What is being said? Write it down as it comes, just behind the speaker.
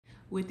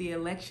With the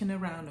election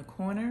around the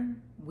corner,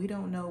 we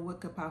don't know what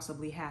could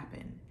possibly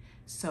happen.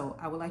 So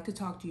I would like to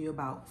talk to you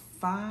about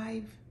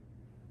 5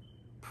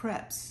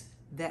 preps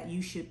that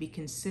you should be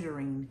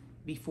considering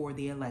before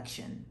the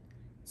election.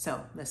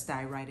 So let's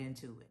dive right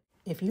into it.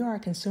 If you are a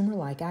consumer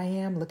like I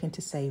am looking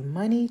to save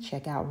money,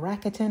 check out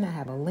Rakuten. I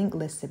have a link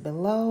listed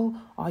below.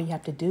 All you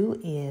have to do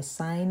is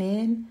sign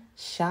in,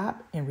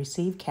 shop, and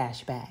receive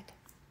cash back.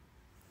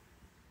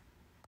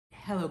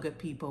 Hello, good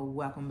people.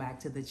 Welcome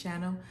back to the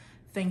channel.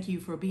 Thank you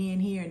for being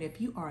here. And if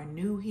you are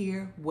new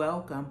here,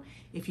 welcome.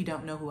 If you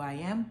don't know who I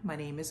am, my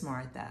name is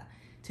Martha.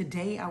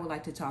 Today, I would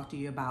like to talk to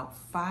you about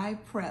 5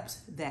 preps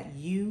that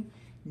you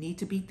need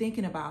to be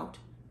thinking about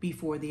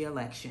before the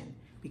election,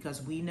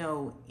 because we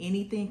know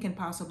anything can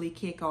possibly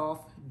kick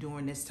off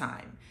during this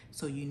time.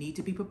 So you need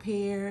to be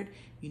prepared.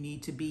 You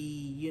need to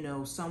be,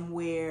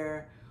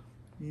 somewhere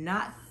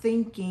not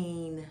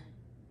thinking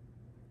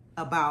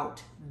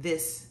about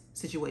this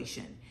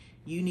situation.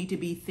 You need to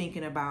be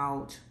thinking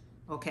about,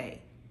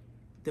 okay,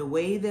 the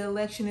way the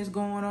election is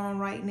going on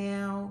right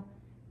now,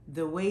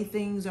 the way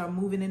things are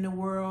moving in the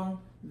world,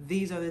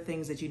 these are the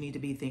things that you need to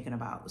be thinking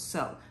about.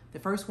 So the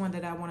first one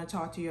that I want to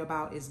talk to you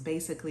about is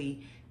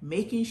basically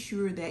making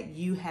sure that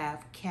you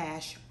have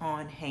cash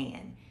on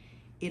hand.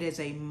 It is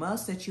a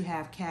must that you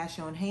have cash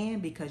on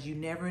hand, because you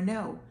never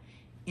know.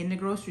 In the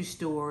grocery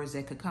stores,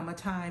 there could come a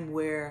time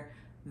where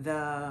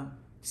the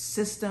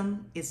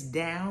system is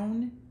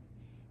down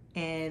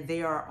and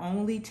they are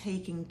only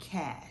taking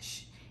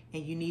cash,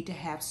 and you need to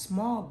have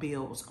small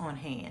bills on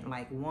hand,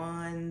 like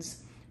 1s,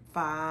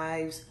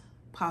 5s,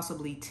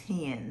 possibly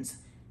 10s,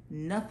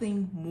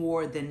 nothing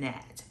more than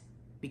that,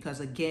 because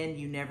again,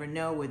 you never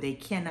know where they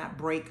cannot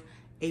break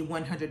a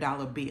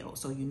 $100 bill.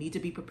 So you need to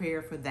be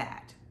prepared for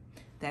that.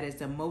 That is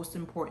the most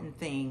important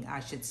thing, I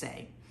should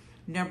say.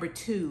 Number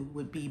 2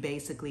 would be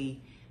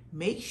basically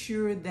make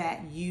sure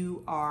that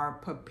you are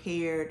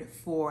prepared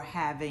for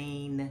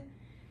having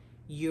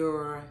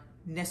your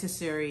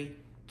necessary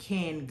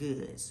canned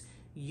goods,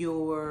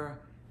 your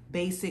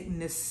basic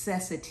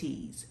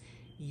necessities,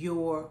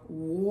 your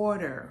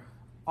water,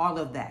 all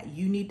of that.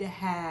 You need to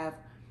have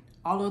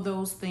all of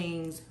those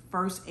things,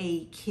 first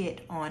aid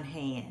kit on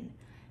hand,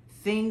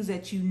 things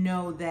that you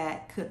know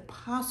that could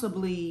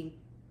possibly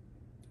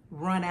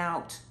run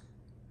out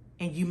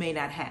and you may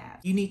not have.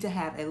 You need to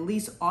have at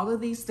least all of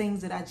these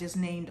things that I just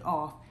named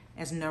off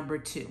as number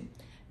 2.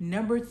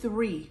 Number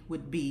 3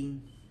 would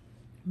be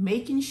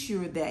making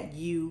sure that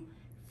you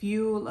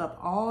fuel up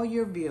all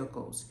your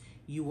vehicles.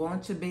 You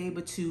want to be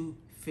able to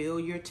fill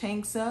your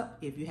tanks up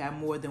if you have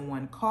more than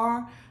one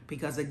car,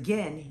 because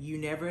again, you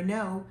never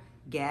know.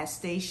 Gas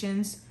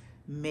stations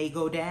may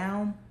go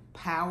down,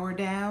 power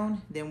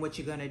down, then what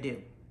you're gonna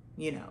do,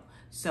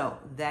 So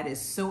that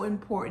is so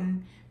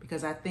important,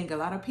 because I think a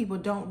lot of people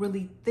don't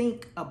really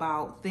think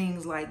about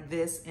things like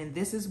this, and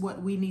this is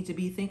what we need to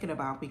be thinking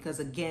about, because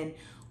again,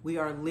 we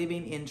are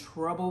living in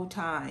troubled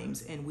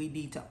times and we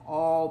need to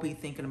all be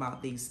thinking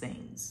about these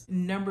things.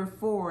 Number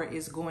 4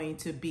 is going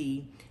to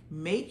be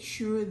make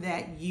sure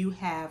that you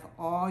have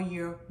all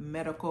your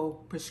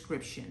medical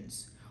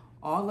prescriptions,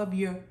 all of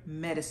your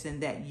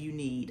medicine that you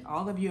need,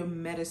 all of your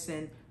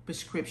medicine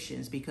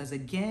prescriptions, because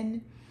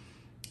again,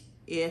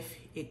 if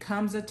it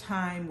comes a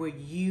time where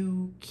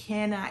you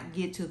cannot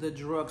get to the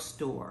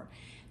drugstore,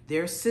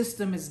 their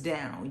system is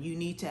down, you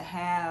need to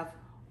have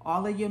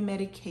all of your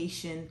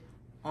medication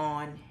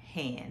on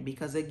hand,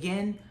 because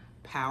again,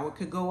 power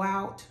could go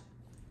out,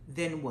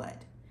 then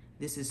what?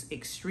 This is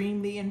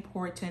extremely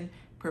important.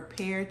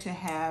 Prepare to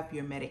have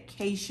your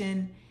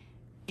medication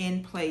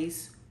in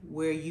place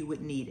where you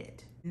would need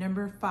it.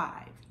 Number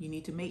 5, you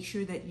need to make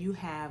sure that you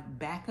have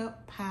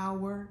backup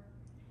power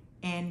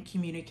and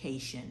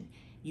communication.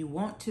 You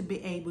want to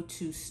be able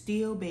to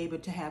still be able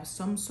to have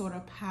some sort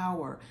of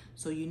power.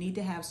 So you need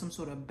to have some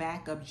sort of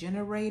backup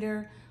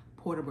generator,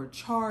 portable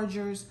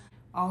chargers.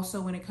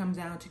 Also, when it comes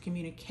down to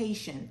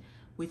communication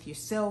with your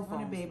cell phone, you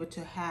want to be able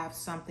to have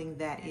something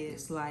that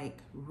is like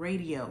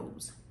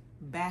radios,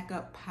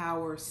 backup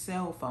power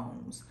cell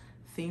phones,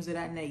 things of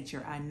that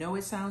nature. I know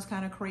it sounds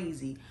kind of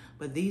crazy,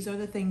 but these are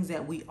the things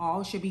that we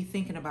all should be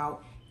thinking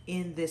about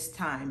in this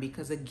time,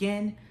 because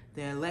again,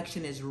 the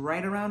election is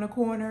right around the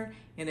corner,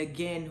 and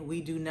again, we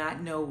do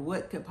not know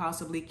what could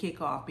possibly kick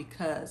off,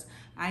 because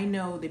I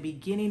know the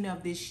beginning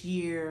of this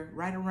year,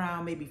 right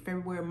around maybe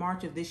February,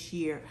 March of this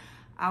year,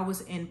 I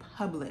was in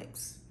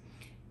Publix,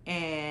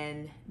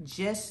 and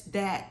just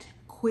that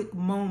quick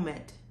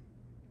moment,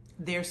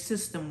 their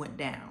system went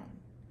down.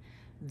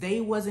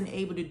 They wasn't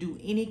able to do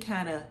any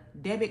kind of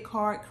debit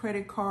card,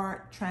 credit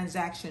card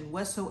transaction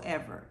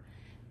whatsoever.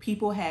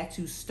 People had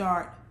to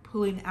start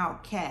pulling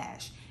out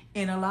cash,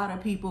 and a lot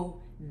of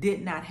people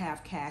did not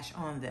have cash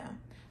on them.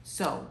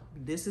 So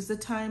this is the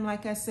time,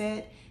 like I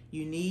said,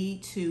 you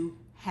need to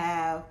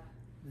have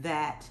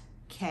that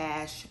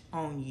cash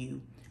on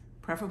you,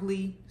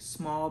 preferably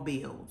small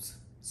bills.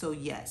 So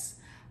yes,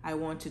 I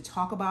want to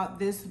talk about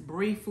this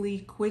briefly,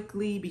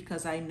 quickly,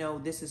 because I know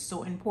this is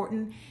so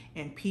important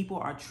and people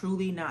are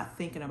truly not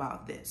thinking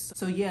about this.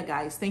 So yeah,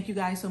 guys, thank you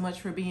guys so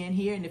much for being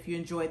here. And if you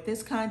enjoyed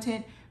this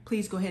content,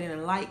 please go ahead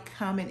and like,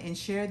 comment, and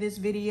share this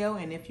video.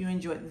 And if you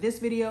enjoyed this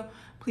video,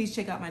 please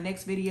check out my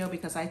next video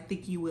because I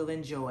think you will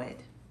enjoy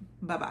it.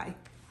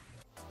 Bye-bye.